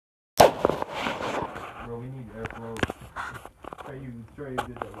bro. We need airflow. Trey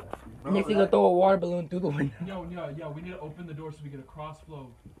did that last year. Next, you gonna throw a water balloon through the window. Yo, we need to open the door so we get a cross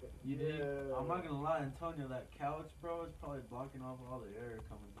flow. You dig? I'm not gonna lie, Antonio, that couch, bro, is probably blocking off all the air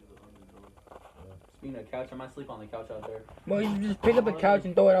coming through the under door. Speaking of couch, I might sleep on the couch out there. Well, you just pick up a couch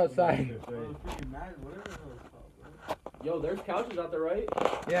and throw it outside. Freaking mad, whatever the hell it's called, bro. Yo, there's couches out there, right?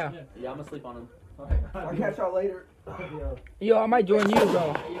 Yeah. Yeah, I'm gonna sleep on them. I'll catch y'all later. Yo, I might join you,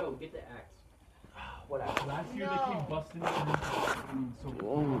 bro. Hey, yo, get the axe. What axe? Last year they came busting in. So we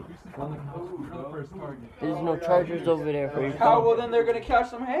sleep on the couch for the first target. There's no chargers over there for you. Oh, well then they're gonna catch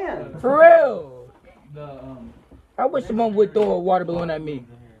some hands. For real. I I wish someone would throw a water balloon at me.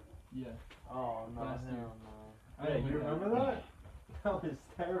 Yeah. Oh, no, Last year. hell no. Hey, you remember that? That was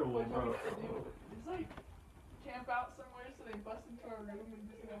terrible, bro. It's like camp out somewhere so they bust into our room and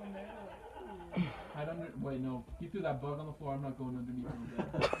just go in there. Wait, no. He threw that bug on the floor. I'm not going underneath him.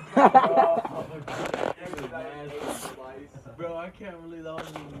 Bro, I can't believe that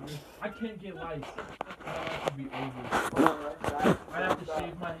was I can't get lice. That lice would be over. I have to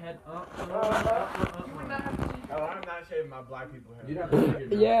shave my head up. You would not have to shave. Oh, I'm not shaving my black people hair. You'd have to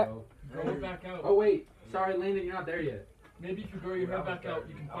shave your Yeah. Grow it back out. Oh wait, sorry, Landon, you're not there yet. Maybe if you grow your hair back out,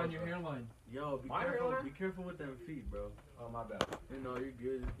 you can find your hairline. Yo, be careful with them feet, bro. Oh, my bad. You know, you're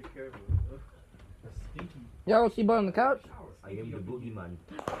good, just be careful. Stinky. Y'all see Bud on the couch? I am the boogeyman.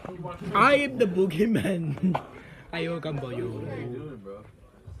 I am the boogeyman. Ayo, Gambo, What are you doing, bro?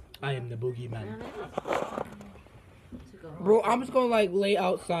 I am the boogeyman. Bro, I'm just gonna like lay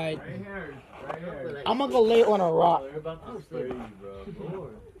outside. Right here. Right here. I'm gonna go lay on a rock. They're about to spray you, bro.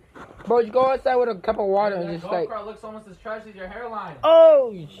 Bro, you go outside with a cup of water and That just golf like, cart looks almost as trash as your hairline.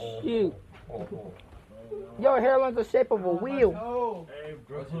 oh shoot. Your hairline's the shape of a wheel. Oh, Hey,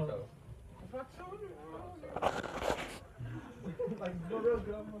 bro. What's your toe? like, for real,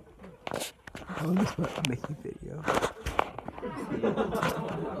 good. I'm making video.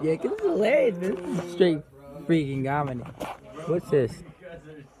 Yeah, cause it's hilarious, man. This is straight freaking comedy. What's this?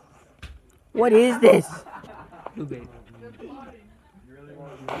 What is this? Ooh, baby.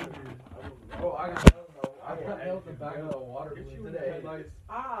 Oh, I got nailed the back of the water balloon today.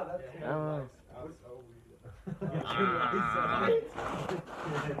 Ah, that's I don't know.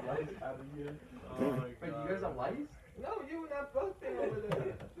 Oh my Wait, you god. guys have lice? No, you and that bug thing over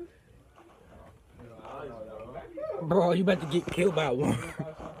there. Bro, you about to get killed by one.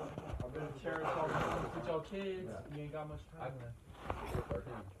 I've been sharing talking with y'all kids. You ain't got much time left.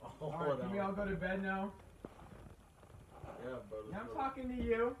 Alright, can we all go to bed now? Yeah, bro. Yeah, I'm talking to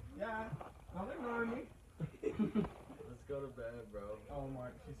you. Yeah. Don't ignore me. Let's go to bed, bro. Oh,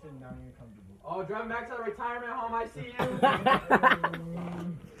 Mark, she's sitting down here comfortable. Oh, driving back to the retirement home, I see you.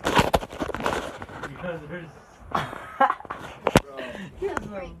 Because there's.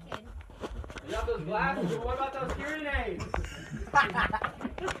 Great kid. You got those glasses, but what about those hearing aids?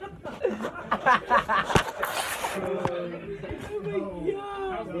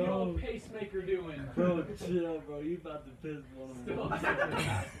 How's the old pacemaker doing? Bro, chill, bro. You about to piss one of Still, them.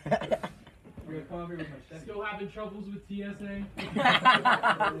 we're gonna come over with my chef. Still having troubles with TSA?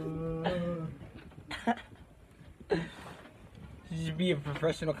 You should be a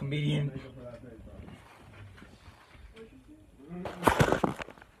professional comedian.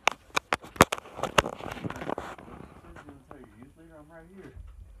 I'm right here.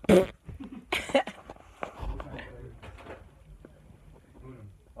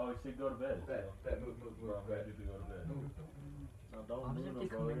 Oh, you should go to bed. Move. Bro, I'm ready to go to bed. No, don't move them,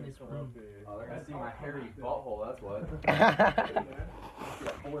 bro. You're gonna throw up here. Oh, they're gonna see my hairy butthole, that's what. See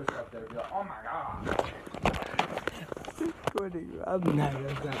that forest up there, be like, oh my god. I'm not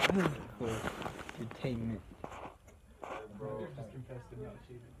for entertainment. Bro, Just confessed to not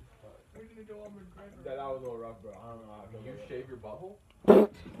shaving. We're gonna go on McGregor. That was a little rough, bro. I don't know how to You shave your butthole?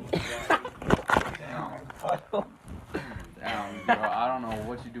 Damn, bro. I don't know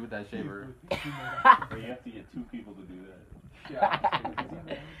what you do with that shaver. you have to get two people to do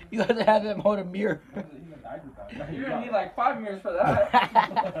that. You have to have them hold a mirror. You're gonna need like 5 years for that.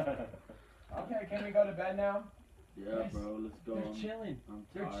 Okay, can we go to bed now? Yeah, bro, let's go. They're chilling. I'm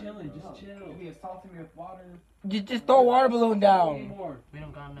They're tired, chilling. bro. Just chill. You'll be assaulting me with water. Just throw a water balloon down. More. We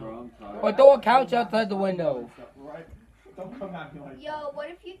don't got Bro, no. I'm tired. Or throw a couch outside the window. Right? Don't come at me like Yo, what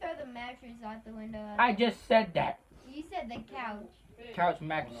if you throw the mattress out the window? I just said that. You said the couch. Couch,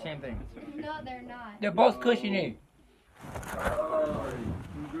 mattress, same thing. No, they're not. They're both cushiony.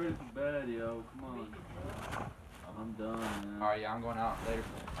 I'm ready for bed, yo. Come on. I'm done, man. Alright, yeah, I'm going out later.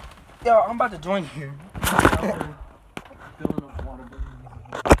 Yo, I'm about to join you. Filling up water balloons.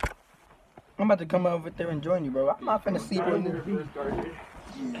 I'm about to come over there and join you, bro. I'm not finna sleep with you.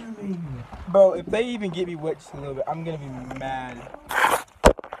 Bro, if they even get me wet just a little bit, I'm gonna be mad.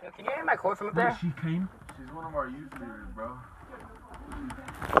 Can you hear my cord from up there? She came. She's one of our youth leaders, bro.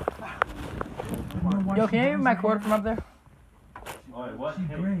 Yo, can you hear my cord from up there? What? She's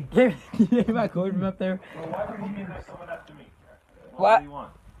great. Can you hear my cord from up there? Well, why would you give someone after me? What? do you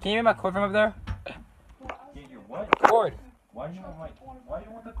want? Can you hear my cord from up there? Get your what? Cord. Why do you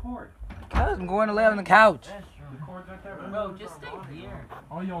want the cord? Cause I'm going to lay on the couch. The cord's right there. Bro, just stay here.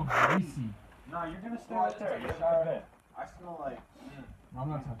 Oh, y'all greasy. No, you're gonna stay right there. You're in the bed. I smell like. I'm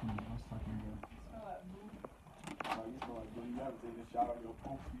not talking to you. I was talking to you. Oh, you smell like you haven't taken a shower. Your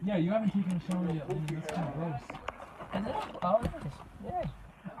poop. Yeah, you haven't taken a shower yet. That's kind of gross. Is it? Oh, it is. Yeah.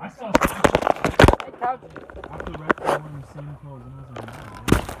 I saw Hey, couch. after rec wearing the same clothes and I was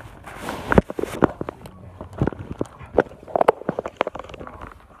like,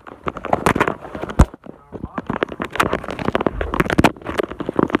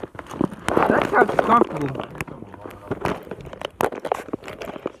 That couch is comfortable.